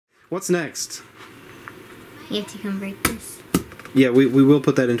what's next? You have to convert this. Yeah, we will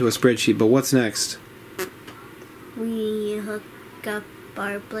put that into a spreadsheet, but what's next? We hook up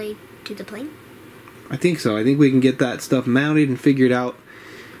our blade to the plane. I think so. I think we can get that stuff mounted and figured out,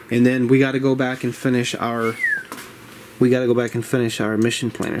 and then we got to go back and finish our mission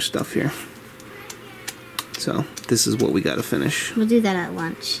planner stuff here. So this is what we got to finish. We'll do that at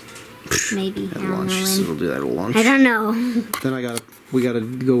lunch. Maybe. At lunch. So we'll do that at lunch. I don't know. Then we gotta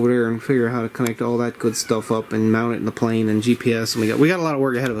go over there and figure out how to connect all that good stuff up and mount it in the plane and GPS. And we got a lot of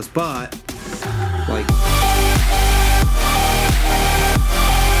work ahead of us, but like.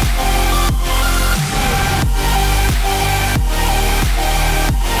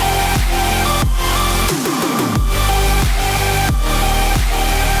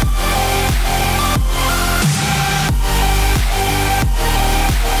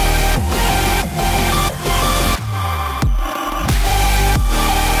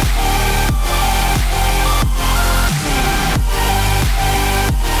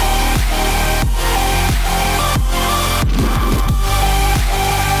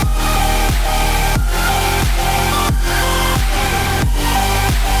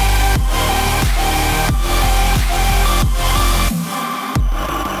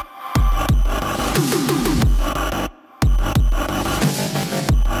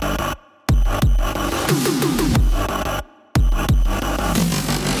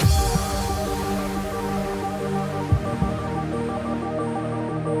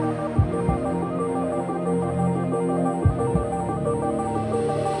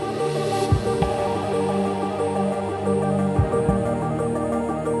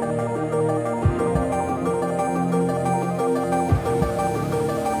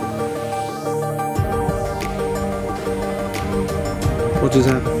 What just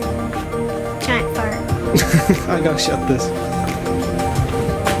happened? Giant fart. I gotta shut this.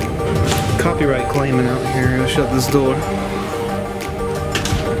 Copyright claiming out here. I gotta shut this door.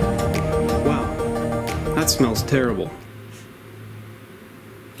 Wow. That smells terrible.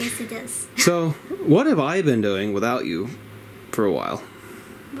 Yes, it does. So, what have I been doing without you for a while?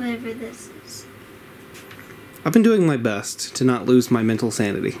 Whatever this is. I've been doing my best to not lose my mental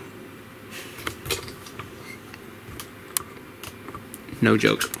sanity. No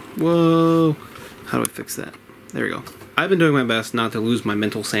joke. Whoa. How do I fix that? There we go. I've been doing my best not to lose my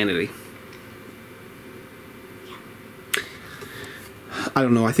mental sanity. I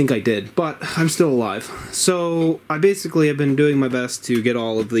don't know, I think I did, but I'm still alive. So, I basically have been doing my best to get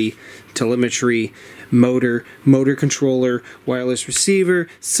all of the telemetry, motor controller, wireless receiver,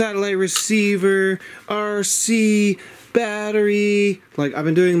 satellite receiver, RC, battery. Like, I've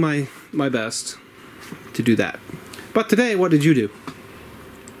been doing my best to do that. But today, what did you do?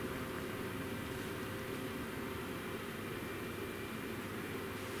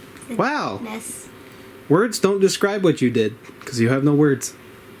 Wow. Mess. Words don't describe what you did, because you have no words.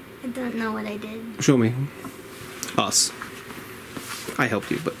 I don't know what I did. Show me. Us. I helped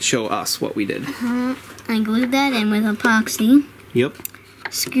you, but show us what we did. I glued that in with epoxy. Yep.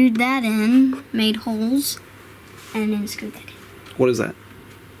 Screwed that in, made holes, and then screwed that in. What is that?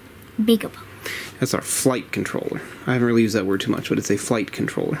 Beagle. That's our flight controller. I haven't really used that word too much, but it's a flight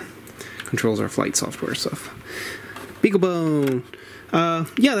controller. Controls our flight software stuff. BeagleBone!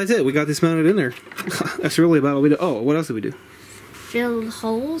 Yeah, that's it. We got this mounted in there. That's really about all we do. Oh, what else did we do? Filled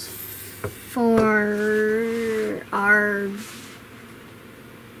holes for our...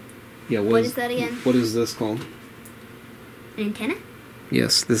 Yeah, what is that again? What is this called? An antenna?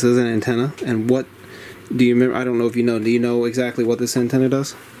 Yes, this is an antenna. And what... Do you remember? I don't know if you know. Do you know exactly what this antenna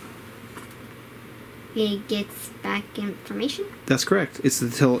does? It gets back information? That's correct. It's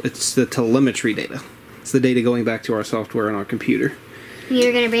the telemetry data. It's the data going back to our software on our computer.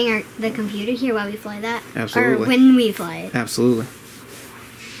 You're going to bring the computer here while we fly that? Absolutely. Or when we fly it? Absolutely.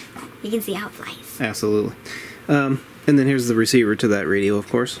 You can see how it flies. Absolutely. And then here's the receiver to that radio, of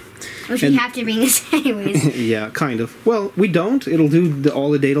course. Which we have to bring this anyways. Yeah, kind of. Well, we don't. It'll do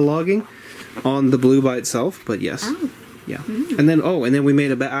all the data logging on the Blue by itself, but yes. Oh. Yeah. Mm. And then we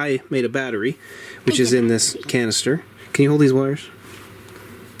made I made a battery, which is in this canister. Can you hold these wires?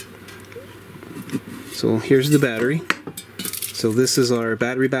 So here's the battery. So this is our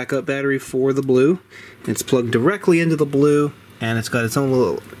battery backup battery for the Blue. It's plugged directly into the Blue, and it's got its own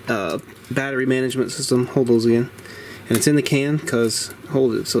little battery management system. Hold those again. And it's in the can, because,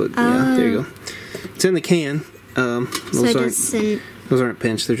 hold it, so, yeah, there you go. It's in the can. Those aren't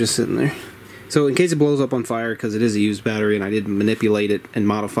pinched, they're just sitting there. So in case it blows up on fire, because it is a used battery, and I did manipulate it and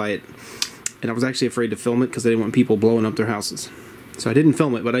modify it, and I was actually afraid to film it, because I didn't want people blowing up their houses. So I didn't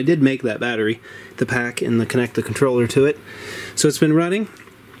film it, but I did make that battery, the pack, and connect the controller to it. So it's been running.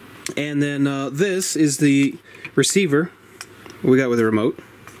 And then this is the receiver we got with the remote.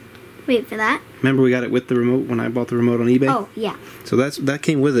 Wait for that. Remember we got it with the remote when I bought the remote on eBay? Oh, yeah. So that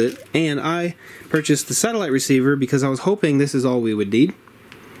came with it. And I purchased the satellite receiver because I was hoping this is all we would need.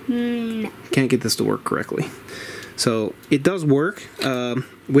 No. Can't get this to work correctly. So it does work.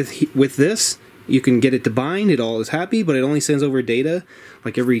 With this, you can get it to bind. It all is happy, but it only sends over data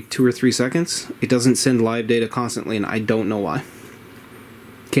like every 2 or 3 seconds. It doesn't send live data constantly, and I don't know why.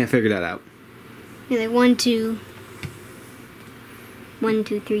 Can't figure that out. Yeah, like 1, 2. 1,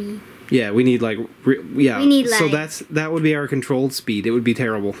 2, 3. Yeah, we need We need So lag. that would be our controlled speed. It would be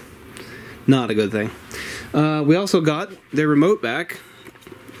terrible. Not a good thing. We also got their remote back.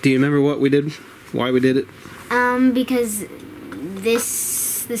 Do you remember what we did? Why we did it? Because this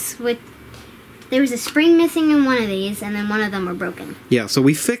switch, there was a spring missing in one of these, and then one of them were broken. Yeah, so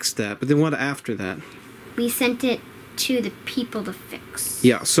we fixed that, but then what after that? We sent it to the people to fix.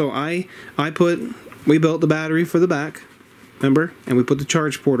 Yeah, so we built the battery for the back, remember? And we put the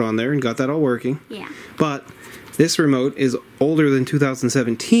charge port on there and got that all working. Yeah. But this remote is older than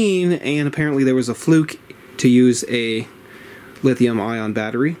 2017, and apparently there was a fluke to use a lithium-ion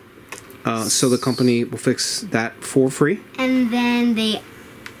battery. So the company will fix that for free. And then they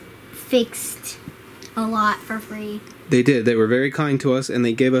fixed a lot for free. They did. They were very kind to us, and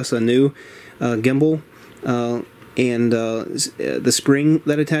they gave us a new gimbal and the spring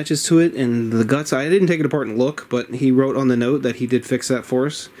that attaches to it and the guts. I didn't take it apart and look, but he wrote on the note that he did fix that for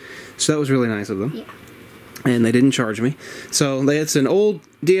us. So that was really nice of them. Yeah. And they didn't charge me. So it's an old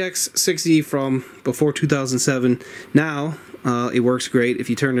DX60 from before 2007. Now it works great.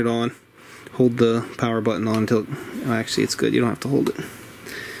 If you turn it on, hold the power button on until... Oh, actually, it's good. You don't have to hold it.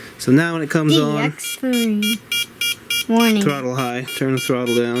 So now when it comes on... DX3. Warning. Throttle high. Turn the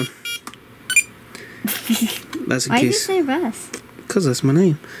throttle down. That's in Why did you case... say Russ? Because that's my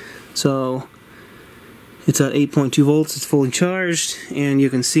name. So... It's at 8.2 volts, it's fully charged, and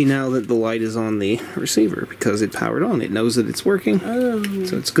you can see now that the light is on the receiver because it powered on. It knows that it's working,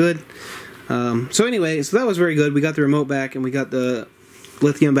 so it's good. So anyway, so that was very good. We got the remote back, and we got the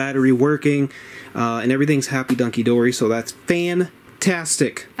lithium battery working, and everything's happy-dunky-dory, so that's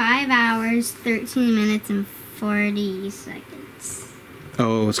fantastic. 5 hours, 13 minutes, and 40 seconds.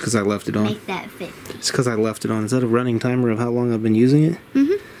 Oh, it's because I left it on. Make that 50. It's because I left it on. Is that a running timer of how long I've been using it?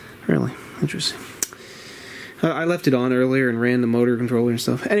 Mm-hmm. Really? Interesting. I left it on earlier and ran the motor controller and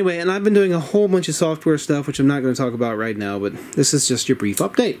stuff. Anyway, and I've been doing a whole bunch of software stuff, which I'm not going to talk about right now, but this is just your brief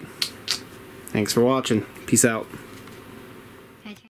update. Thanks for watching. Peace out.